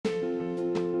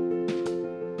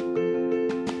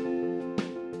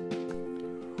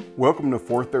Welcome to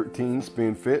 413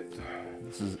 Spin Fit.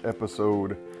 This is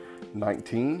episode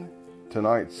 19.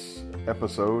 Tonight's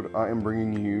episode, I am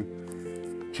bringing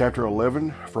you chapter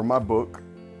 11 from my book,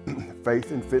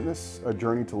 Faith and Fitness, A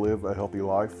Journey to Live a Healthy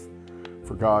Life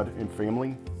for God and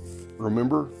Family.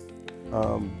 Remember,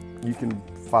 you can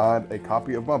find a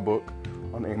copy of my book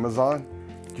on Amazon.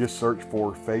 Just search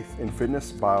for Faith and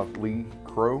Fitness by Lee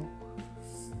Crow.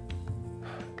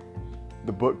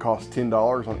 The book costs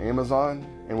 $10 on Amazon,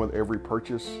 and with every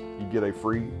purchase, you get a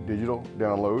free digital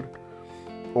download.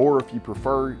 Or if you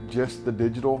prefer just the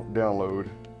digital download,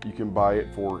 you can buy it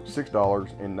for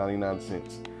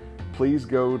 $6.99. Please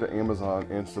go to Amazon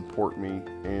and support me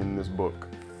in this book.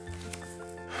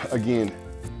 Again,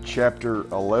 chapter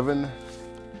 11,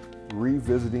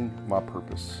 Revisiting My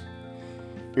Purpose.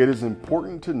 It is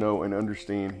important to know and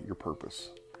understand your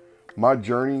purpose. My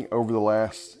journey over the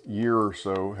last year or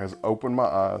so has opened my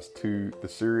eyes to the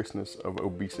seriousness of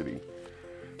obesity.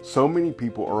 So many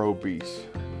people are obese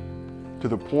to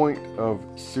the point of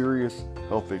serious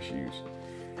health issues.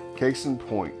 Case in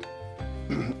point,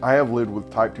 I have lived with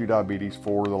type 2 diabetes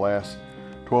for the last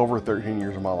 12 or 13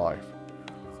 years of my life.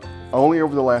 Only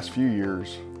over the last few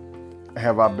years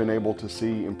have I been able to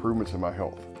see improvements in my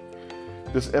health.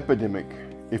 This epidemic,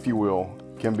 if you will,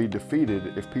 can be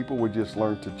defeated if people would just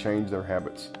learn to change their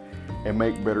habits and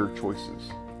make better choices.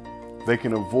 They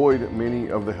can avoid many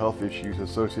of the health issues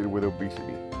associated with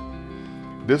obesity.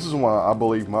 This is why I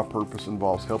believe my purpose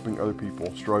involves helping other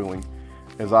people struggling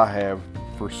as I have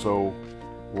for so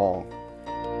long.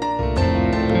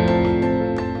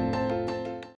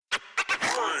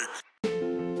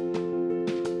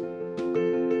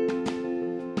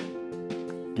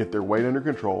 Get their weight under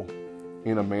control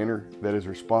in a manner that is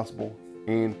responsible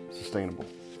and sustainable.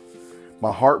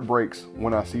 My heart breaks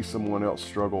when I see someone else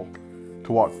struggle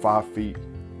to walk 5 feet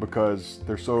because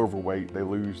they're so overweight they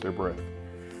lose their breath.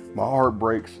 My heart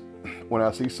breaks when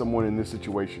I see someone in this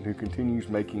situation who continues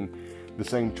making the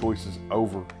same choices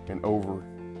over and over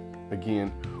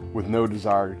again with no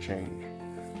desire to change.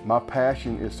 My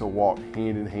passion is to walk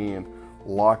hand in hand,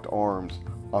 locked arms,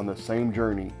 on the same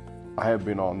journey I have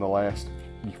been on the last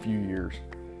few years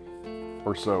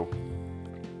or so.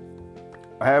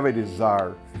 I have a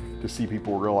desire to see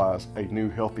people realize a new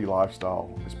healthy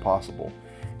lifestyle is possible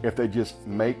if they just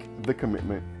make the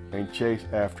commitment and chase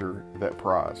after that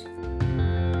prize.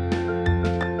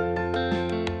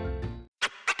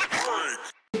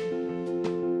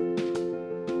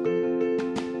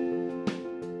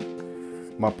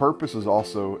 My purpose is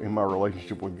also in my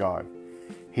relationship with God.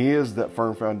 He is that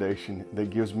firm foundation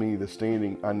that gives me the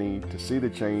standing I need to see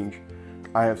the change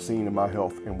I have seen in my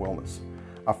health and wellness.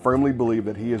 I firmly believe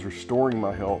that He is restoring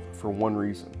my health for one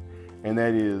reason, and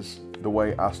that is the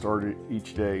way I started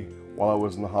each day while I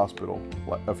was in the hospital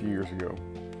a few years ago.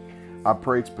 I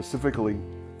prayed specifically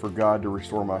for God to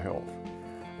restore my health.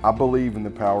 I believe in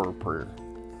the power of prayer.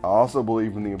 I also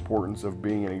believe in the importance of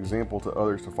being an example to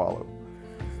others to follow.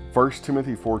 1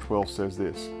 Timothy 4:12 says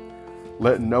this,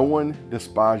 "Let no one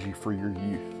despise you for your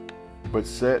youth, but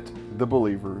set the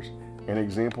believers an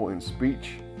example in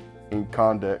speech, in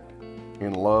conduct,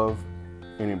 in love,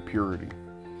 and in purity."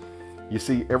 You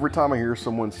see, every time I hear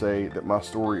someone say that my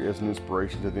story is an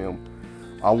inspiration to them,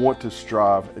 I want to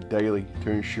strive daily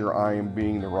to ensure I am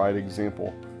being the right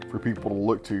example for people to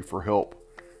look to for help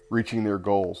reaching their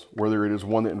goals, whether it is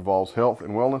one that involves health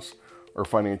and wellness or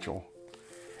financial.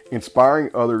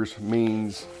 Inspiring others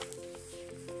means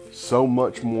so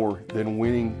much more than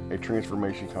winning a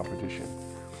transformation competition.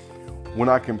 When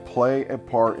I can play a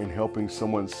part in helping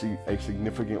someone see a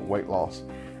significant weight loss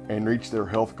and reach their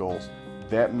health goals,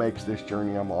 that makes this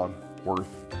journey I'm on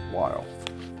worthwhile.